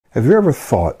Have you ever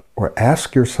thought or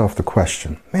asked yourself the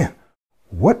question, man,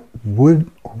 what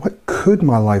could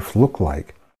my life look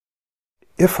like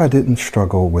if I didn't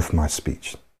struggle with my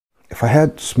speech? If I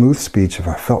had smooth speech, if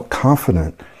I felt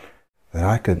confident that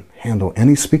I could handle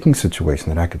any speaking situation,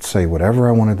 that I could say whatever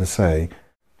I wanted to say,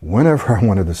 whenever I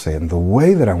wanted to say it, and the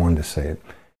way that I wanted to say it,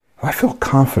 if I felt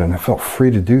confident, I felt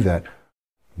free to do that,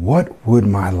 what would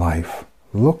my life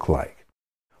look like?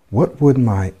 What would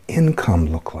my income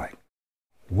look like?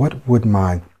 What would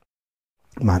my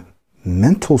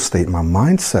mental state, my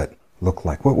mindset look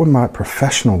like? What would my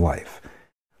professional life,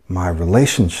 my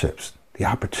relationships, the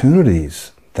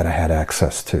opportunities that I had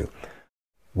access to?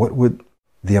 What would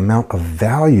the amount of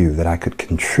value that I could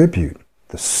contribute,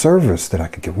 the service that I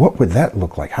could give, what would that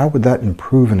look like? How would that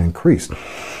improve and increase?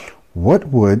 What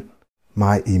would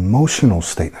my emotional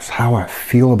status, how I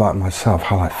feel about myself,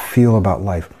 how I feel about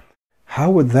life,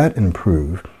 how would that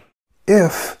improve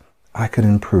if I could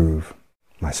improve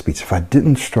my speech? If I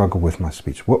didn't struggle with my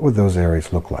speech, what would those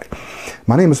areas look like?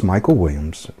 My name is Michael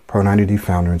Williams, Pro90D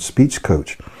founder and speech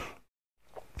coach.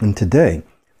 And today,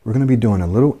 we're going to be doing a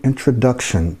little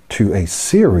introduction to a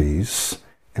series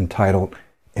entitled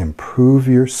Improve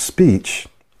Your Speech,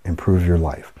 Improve Your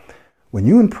Life. When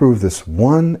you improve this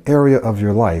one area of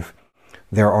your life,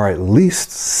 there are at least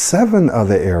 7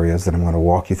 other areas that I'm going to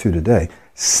walk you through today,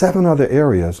 7 other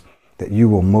areas that you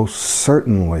will most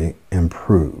certainly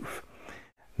improve.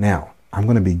 Now, I'm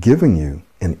going to be giving you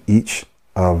in each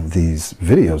of these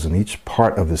videos, in each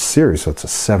part of this series, so it's a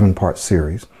 7-part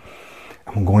series,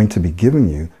 I'm going to be giving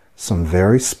you some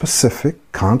very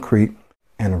specific, concrete,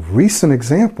 and recent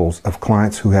examples of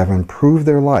clients who have improved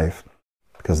their life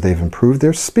because they've improved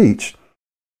their speech.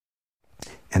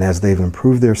 And as they've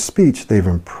improved their speech, they've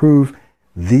improved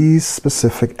these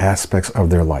specific aspects of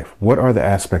their life. What are the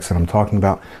aspects that I'm talking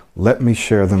about? Let me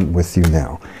share them with you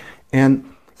now.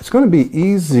 And it's going to be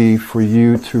easy for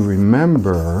you to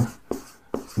remember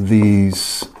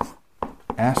these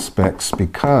aspects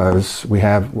because we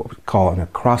have what we call an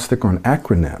acrostic or an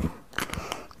acronym,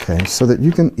 okay, so that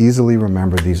you can easily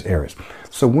remember these areas.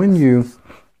 So when you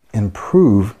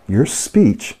improve your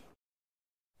speech,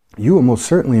 you will most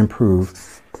certainly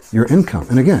improve your income.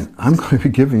 And again, I'm going to be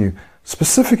giving you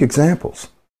specific examples,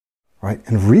 right,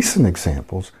 and recent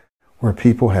examples where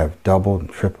people have doubled,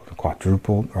 tripled, and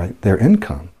quadrupled, right, their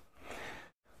income.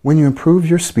 When you improve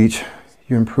your speech,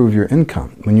 you improve your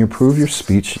income. When you improve your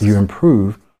speech, you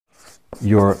improve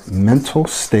your mental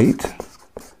state,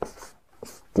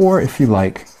 or if you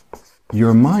like,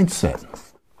 your mindset,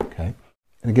 okay?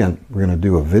 And again, we're going to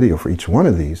do a video for each one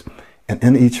of these, and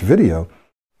in each video,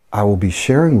 I will be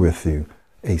sharing with you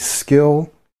a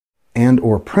skill and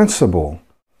or principle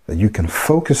that you can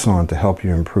focus on to help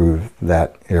you improve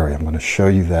that area. I'm going to show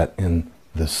you that in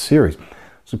this series.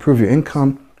 So improve your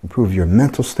income, improve your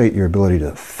mental state, your ability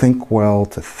to think well,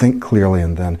 to think clearly,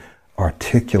 and then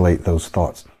articulate those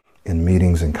thoughts in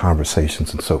meetings and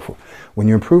conversations and so forth. When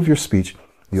you improve your speech,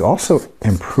 you also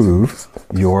improve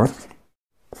your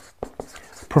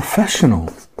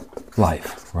professional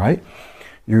life, right?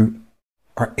 You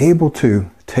are able to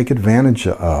take advantage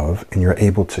of, and you're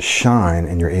able to shine,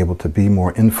 and you're able to be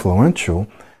more influential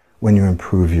when you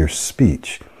improve your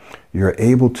speech. You're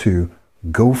able to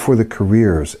go for the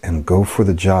careers and go for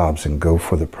the jobs and go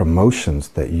for the promotions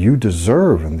that you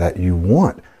deserve and that you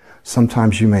want.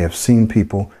 Sometimes you may have seen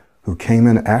people who came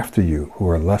in after you, who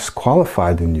are less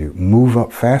qualified than you, move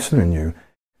up faster than you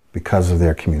because of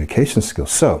their communication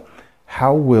skills. So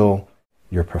how will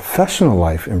your professional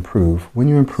life improve when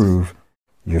you improve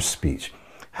your speech?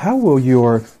 How will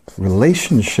your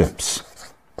relationships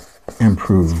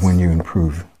improve when you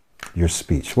improve your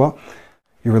speech? Well,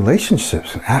 your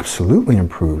relationships absolutely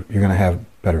improve. You're going to have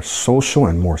better social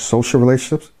and more social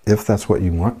relationships, if that's what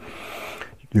you want.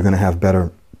 You're going to have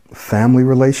better family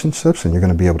relationships, and you're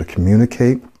going to be able to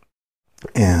communicate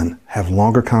and have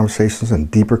longer conversations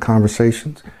and deeper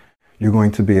conversations. You're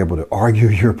going to be able to argue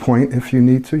your point if you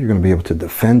need to. You're going to be able to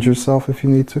defend yourself if you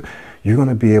need to. You're going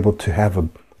to be able to have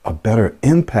a better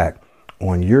impact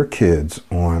on your kids,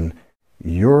 on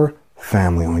your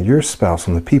family, on your spouse,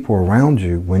 on the people around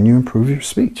you when you improve your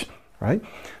speech, right?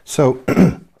 So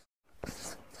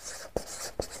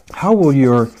how will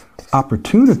your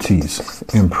opportunities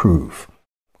improve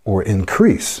or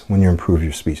increase when you improve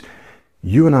your speech?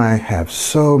 You and I have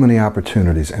so many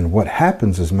opportunities, and what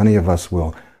happens is many of us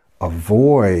will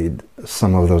avoid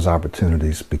some of those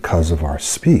opportunities because of our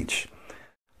speech.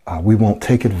 We won't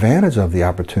take advantage of the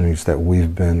opportunities that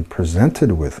we've been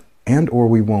presented with, and or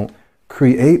we won't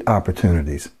create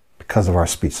opportunities because of our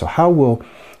speech. So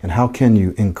how can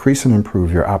you increase and improve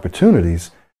your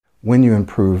opportunities when you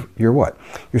improve your what?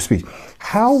 Your speech.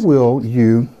 How will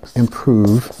you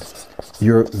improve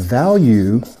your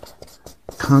value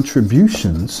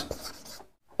contributions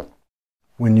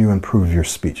when you improve your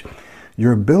speech?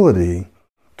 Your ability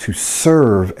to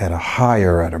serve at a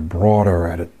higher, at a broader,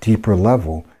 at a deeper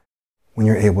level when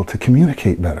you're able to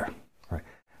communicate better, right?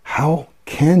 How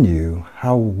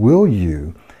will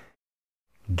you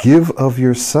give of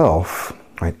yourself,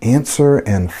 right? Answer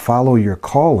and follow your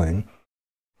calling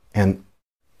and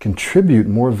contribute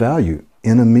more value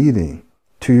in a meeting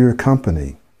to your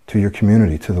company, to your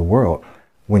community, to the world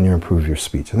when you improve your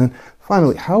speech. And then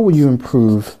finally, how will you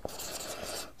improve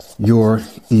your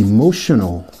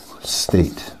emotional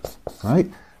state, right?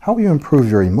 How will you improve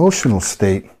your emotional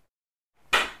state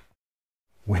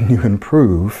when you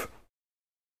improve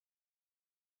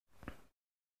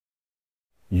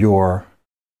your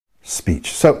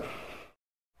speech? So,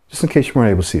 just in case you weren't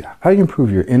able to see it, how do you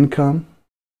improve your income,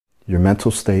 your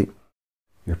mental state,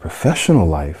 your professional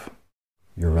life,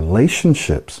 your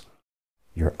relationships,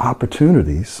 your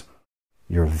opportunities,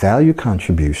 your value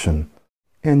contribution,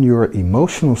 and your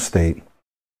emotional state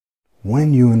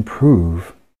when you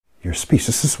improve your speech?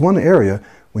 This is one area,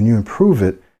 when you improve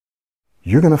it,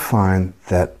 you're going to find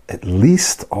that at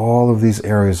least all of these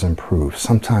areas improve,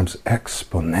 sometimes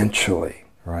exponentially,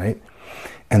 right?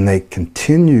 And they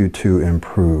continue to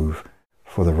improve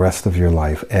for the rest of your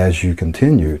life as you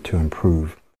continue to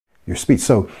improve your speech.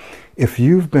 So if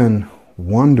you've been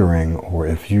wondering, or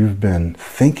if you've been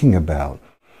thinking about,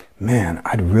 man,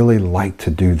 I'd really like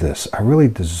to do this. I really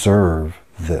deserve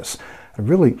this. I'd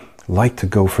really like to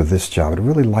go for this job. I'd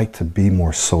really like to be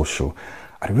more social.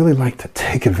 I'd really like to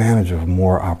take advantage of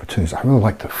more opportunities. I'd really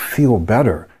like to feel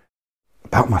better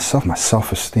about myself, my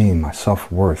self-esteem, my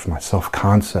self-worth, my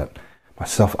self-concept, my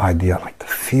self-idea. I'd like to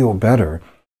feel better.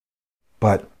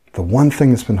 But the one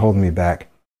thing that's been holding me back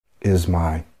is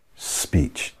my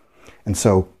speech. And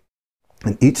so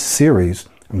in each series,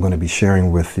 I'm going to be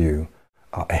sharing with you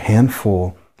a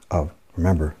handful of,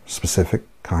 remember, specific,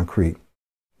 concrete,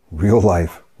 real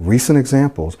life, recent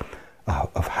examples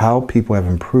of how people have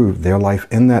improved their life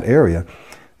in that area.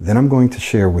 Then I'm going to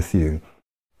share with you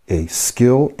a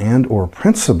skill and or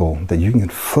principle that you can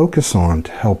focus on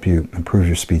to help you improve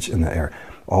your speech in that area.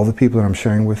 All the people that I'm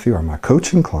sharing with you are my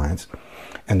coaching clients.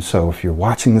 And so if you're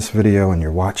watching this video and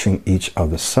you're watching each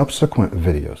of the subsequent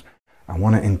videos, I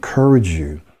want to encourage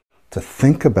you to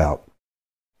think about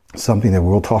something that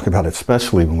we'll talk about,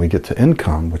 especially when we get to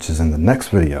income, which is in the next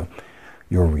video,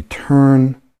 your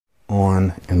return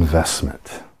on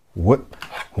investment. What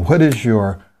is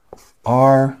your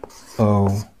ROI,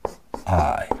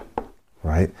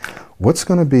 right? What's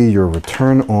going to be your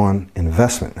return on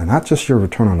investment? And not just your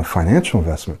return on a financial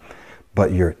investment,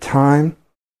 but your time,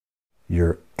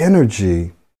 your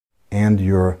energy, and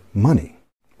your money,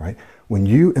 right? When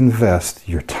you invest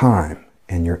your time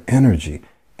and your energy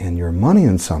and your money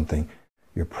in something,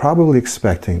 you're probably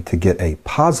expecting to get a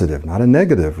positive, not a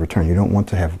negative return. You don't want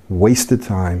to have wasted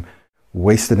time,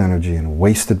 wasted energy, and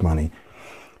wasted money.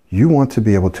 You want to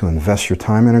be able to invest your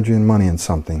time, energy, and money in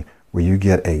something where you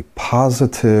get a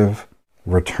positive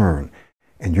return.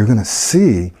 And you're going to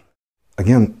see,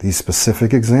 again, these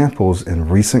specific examples in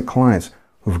recent clients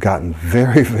who've gotten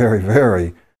very, very,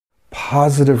 very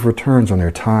positive returns on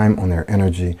their time, on their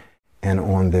energy, and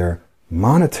on their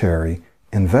monetary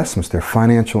investments, their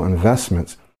financial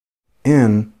investments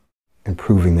in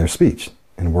improving their speech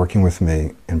and working with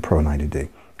me in Pro 90D.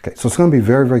 Okay, so it's going to be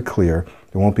very, very clear.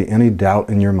 There won't be any doubt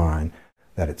in your mind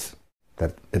that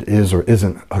it is or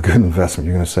isn't a good investment.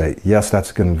 You're going to say, yes,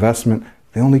 that's a good investment.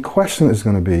 The only question is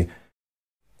going to be,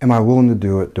 am I willing to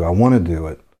do it? Do I want to do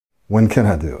it? When can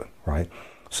I do it? Right?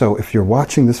 So if you're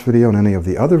watching this video and any of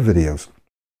the other videos,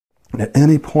 and at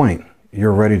any point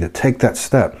you're ready to take that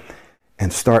step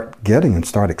and start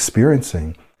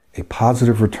experiencing a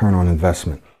positive return on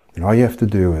investment, and all you have to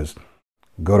do is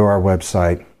go to our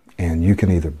website, and you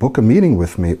can either book a meeting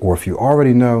with me, or if you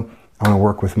already know I want to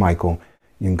work with Michael,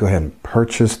 you can go ahead and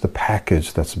purchase the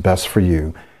package that's best for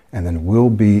you, and then we'll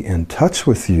be in touch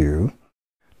with you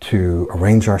to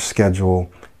arrange our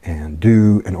schedule and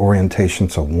do an orientation.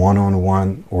 So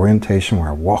one-on-one orientation where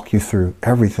I walk you through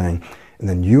everything, and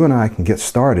then you and I can get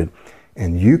started,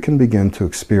 and you can begin to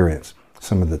experience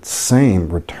some of the same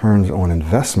returns on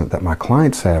investment that my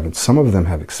clients have, and some of them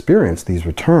have experienced these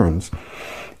returns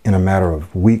in a matter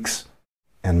of weeks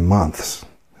and months.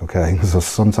 Okay, so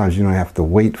sometimes you don't have to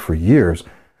wait for years.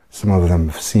 Some of them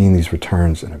have seen these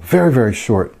returns in a very, very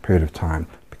short period of time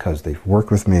because they've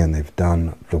worked with me and they've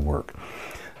done the work.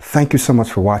 Thank you so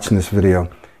much for watching this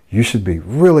video. You should be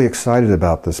really excited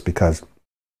about this because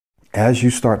as you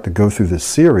start to go through this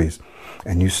series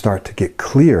and you start to get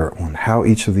clear on how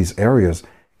each of these areas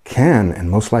can and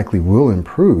most likely will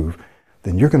improve,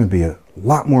 then you're going to be a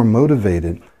lot more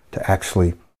motivated to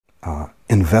actually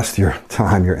invest your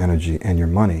time, your energy, and your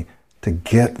money to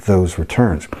get those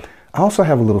returns. I also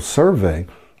have a little survey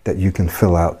that you can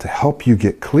fill out to help you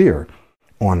get clear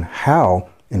on how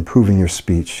improving your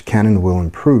speech can and will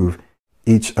improve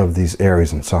each of these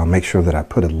areas. And so I'll make sure that I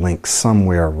put a link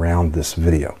somewhere around this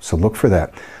video. So look for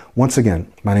that. Once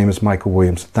again, my name is Michael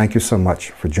Williams. Thank you so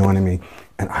much for joining me.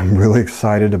 And I'm really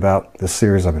excited about this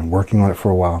series. I've been working on it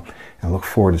for a while and I look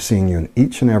forward to seeing you in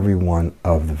each and every one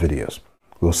of the videos.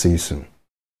 We'll see you soon.